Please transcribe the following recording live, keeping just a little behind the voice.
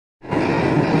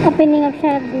Opening of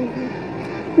Sharp Digi.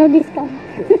 No discount.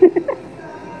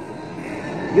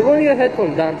 You want your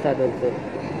headphone downside also.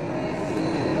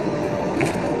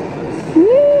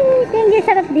 Thank you,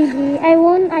 Sharp Digi. I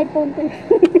won iPhone 12.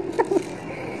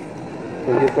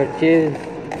 So you purchase.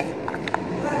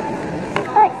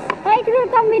 It will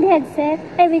come with headset.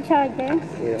 With charger.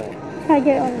 Yeah.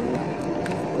 Charger only.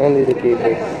 Only the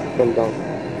cable come down.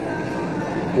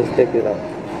 Just take it out.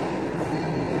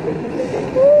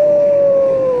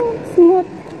 Ooh, smooth.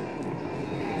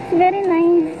 Very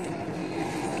nice.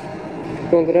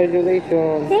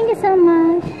 Congratulations. Thank you so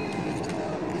much.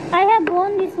 I have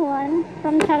won this one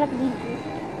from Sharp Digi.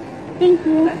 Thank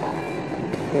you.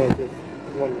 No, just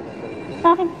 1 minute.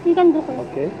 Okay, you can do it.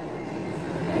 Okay.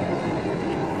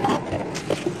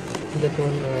 That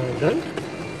one done?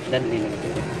 Dan ini.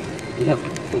 You have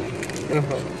two.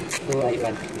 Two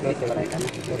iPad. Not one.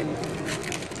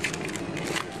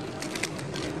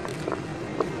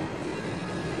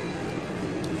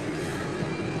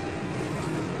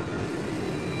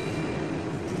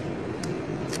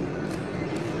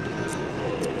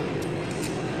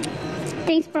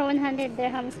 Thanks for 100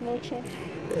 dirhams voucher.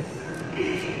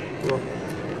 No.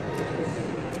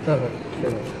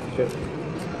 Sure.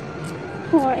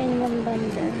 4 in one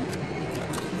bundle.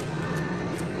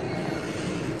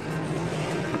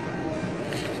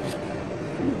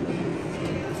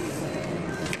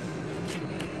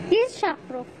 This is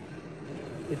shockproof.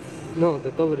 No,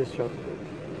 the cover is shockproof.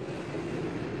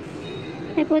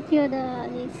 I put you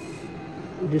this.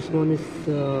 This one is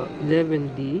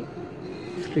 11D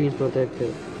screen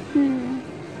protector.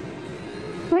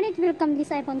 When it will come, this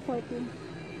iPhone 14?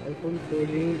 iPhone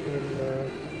 14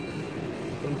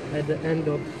 at the end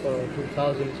of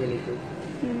 2022,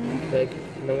 like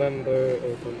November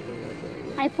or something like that.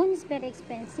 iPhone is very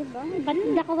expensive, but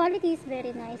the quality is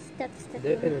very nice. That's the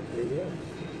thing. Definitely, yeah.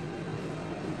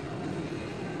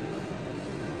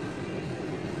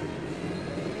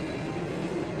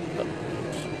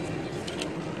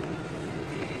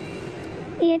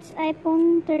 It's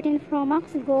iPhone 13 Pro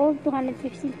Max Gold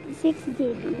 256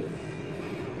 GB.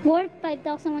 Worth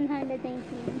 5,119.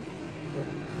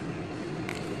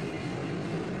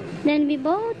 Then we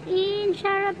bought in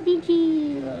Sharp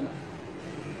Digi.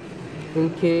 In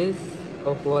case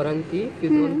of warranty, if you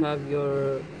don't have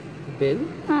your bill,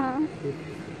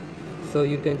 so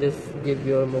you can just give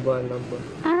your mobile number.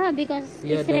 Because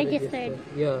it's then registered.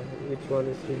 Yeah, which one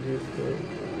is registered?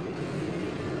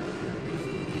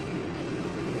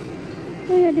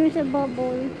 Oh yeah, there's a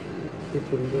bubble.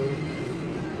 It will do.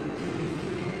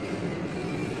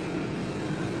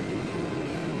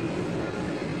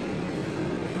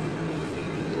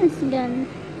 It's done.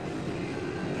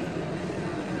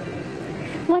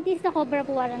 What is the cover of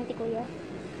warranty, kuya?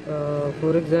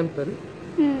 For example,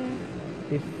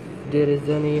 if there is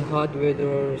any hardware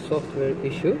or software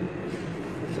issue,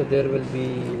 so there will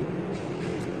be...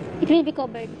 It will be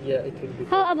covered. Yeah, it will be.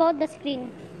 How about the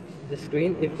screen? The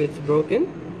screen, if it's broken,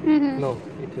 no,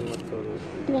 it will not cover.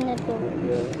 It will not cover.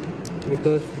 Yeah,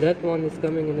 because that one is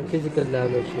coming in a physical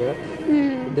damage, yeah?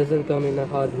 It doesn't come in a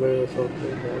hardware or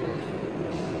software damage.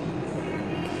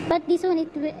 But this one,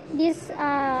 this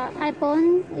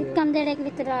iPhone, it comes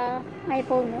directly to the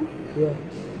iPhone, no? Yeah.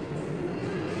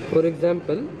 For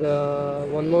example,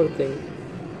 one more thing.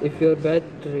 If your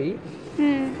battery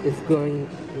is going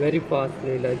very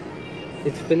fastly, like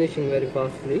it's finishing very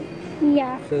fastly,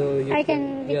 yeah, so you I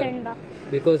can return back.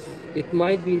 Because it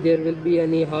might be there will be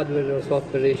any hardware or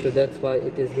software issue, that's why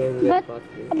it is going very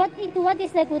fastly. But what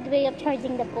is the good way of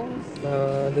charging the phone?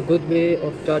 The good way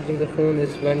of charging the phone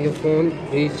is when your phone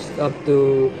reaches up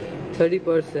to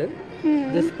 30%,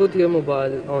 just put your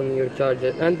mobile on your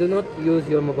charger and do not use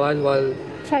your mobile while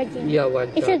charging. Yeah, while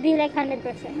it should be like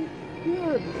 100%.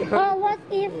 Yeah. What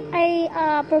if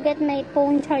I forget my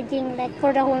phone charging like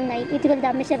for the whole night? It will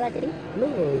damage the battery. No,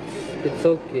 it's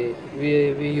okay.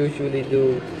 We usually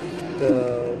do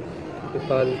if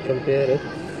I'll compare it,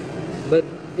 but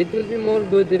it will be more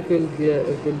good if it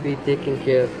will be taking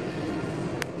care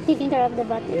of the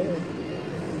battery. Yeah.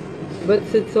 But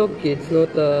it's okay. It's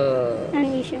not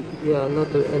an issue. Yeah,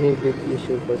 not any big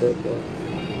issue for that one.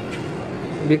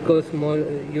 Because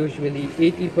usually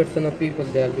 80% of people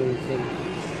they are doing the same.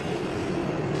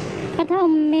 But how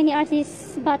many hours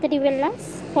this battery will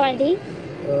last for a day?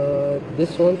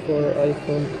 This one for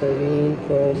iPhone 13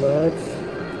 Pro Max,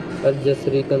 I'll just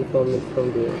reconfirm it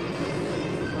from there.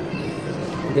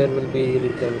 There will be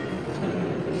return.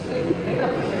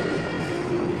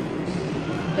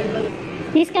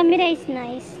 This camera is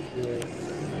nice. Yes.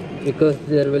 Because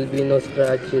there will be no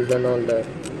scratches and all that.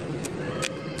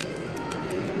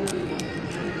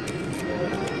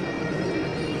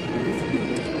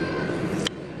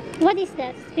 What is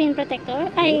that? Screen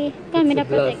protector? Ay, camera It's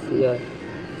a glass, protector. yeah.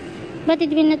 But it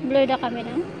will not blur the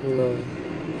camera. No.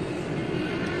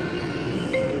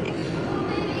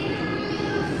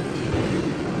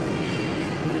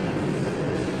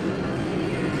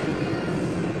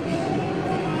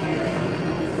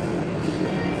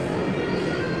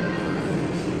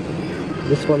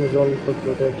 This one is only for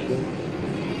protection.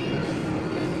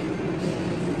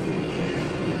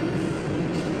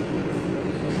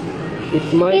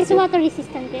 It might. It's water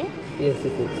resistant, eh? Yes,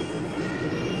 it is.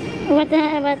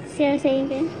 What's you're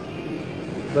saying, eh?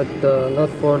 But not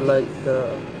for like.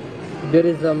 There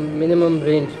is a minimum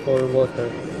range for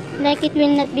water. Like it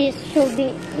will not be,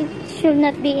 it should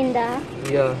not be in the,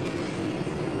 Yeah.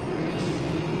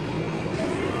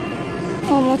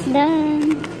 almost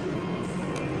done.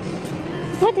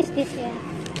 What is this here?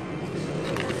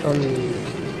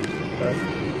 Uh,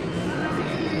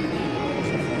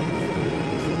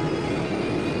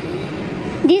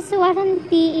 This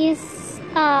warranty is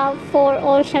for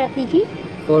all Sharap DG?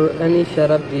 for any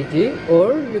Sharap DG,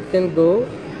 or you can go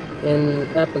in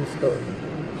Apple store.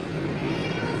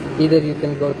 Either you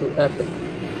can go to Apple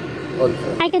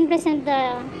also. I can present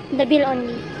the bill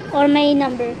only or my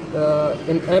number,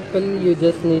 In Apple, you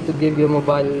just need to give your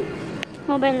mobile.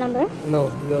 mobile number,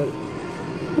 No, your.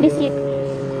 receipt.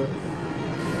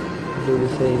 Do the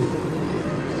same.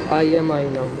 IMI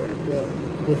number. Yeah,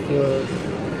 just your.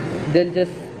 They'll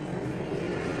just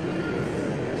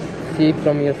see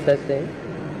from your setting.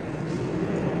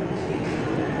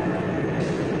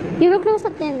 You will close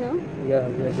at 10, no? Yeah,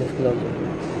 we are just closing.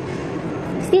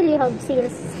 Still you have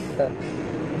sales.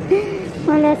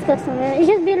 One less customer. It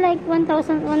should be like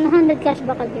 1,100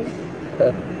 cashback again.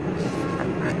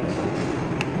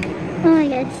 Oh my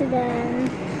god, it's done.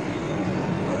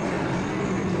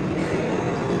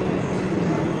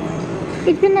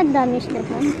 It will not damage that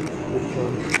one. Which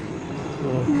one?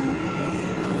 No.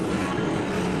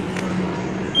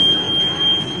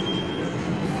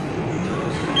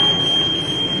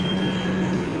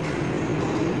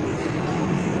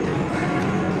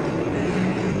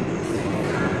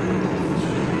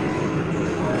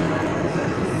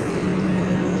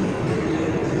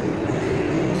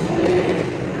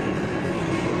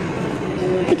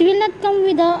 It will not come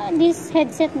with this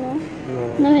headset, no?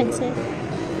 No. No headset.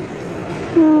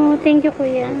 Oh, thank you,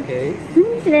 Kuya. Okay.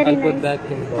 Very I'll nice. put back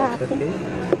in box, Okay. okay?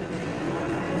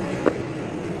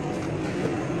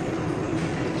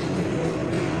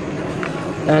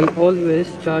 And always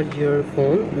charge your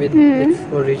phone with its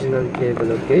original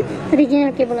cable, okay?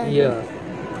 Original cable only. Yeah.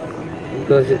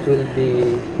 Because it will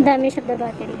be, Damage of the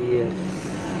battery. yes.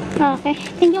 Okay.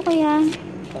 Thank you, Kuya.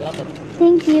 Salamat.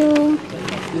 Thank you.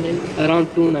 Around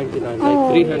 299,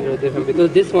 Oh. like 300 dirham.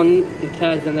 Because this one, it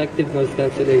has an active noise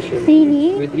cancellation.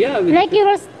 Really? With Like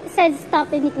you said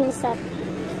stop and it will stop.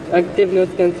 active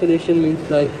noise cancellation means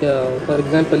like, for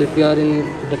example, if you are in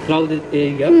the crowded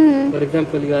area, for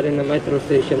example, you are in a metro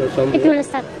station or It somewhere, will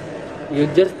stop. you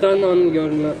just turn on your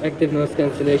active noise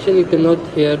cancellation, you cannot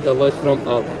hear the voice from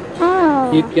out.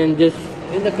 Oh. You can just,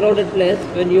 In the crowded place,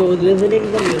 when you listening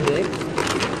the music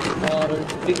or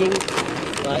speaking,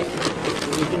 right,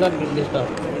 you should not get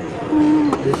disturbed.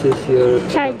 this is your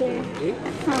Charger. okay.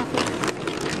 Okay.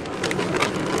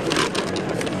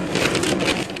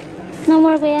 No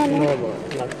more, Kuya. No No? more,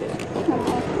 nothing.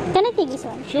 Can I take this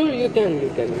one? Sure, you can.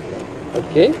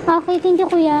 Okay? Okay, thank you,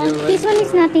 Kuya. You're This one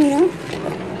is nothing, no?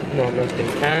 No, nothing.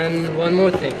 And one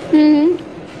more thing.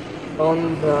 Mm-hmm. On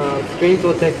the screen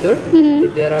protector,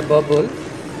 if there are bubbles,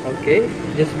 okay,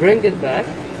 just bring it back.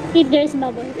 If there's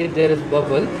bubble. If there is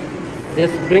bubble,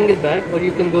 just bring it back, or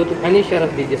you can go to any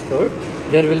Sharap DJ store.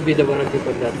 There will be the warranty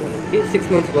for that one. Okay, 6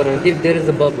 months warranty if there is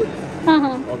a bubble.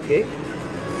 Uh-huh. Okay,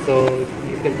 so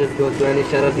you can just go to any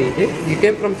Sharap DJ. You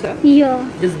came from Sharap? Yeah.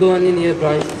 Just go on in your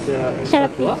branch in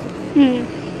Sharap. Satwa. Mm.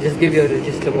 Just give your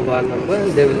register mobile number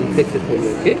and they will fix it for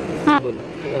you. Okay. Ah.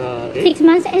 6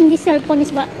 months and this cell phone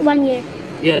is 1 year.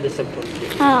 Yeah, the support.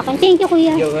 Ah, okay. Thank you,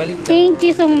 Kuya. You're welcome. Thank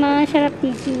you so much, Sharap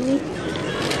TV.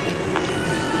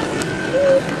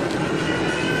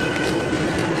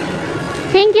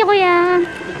 Thank you, Kuya.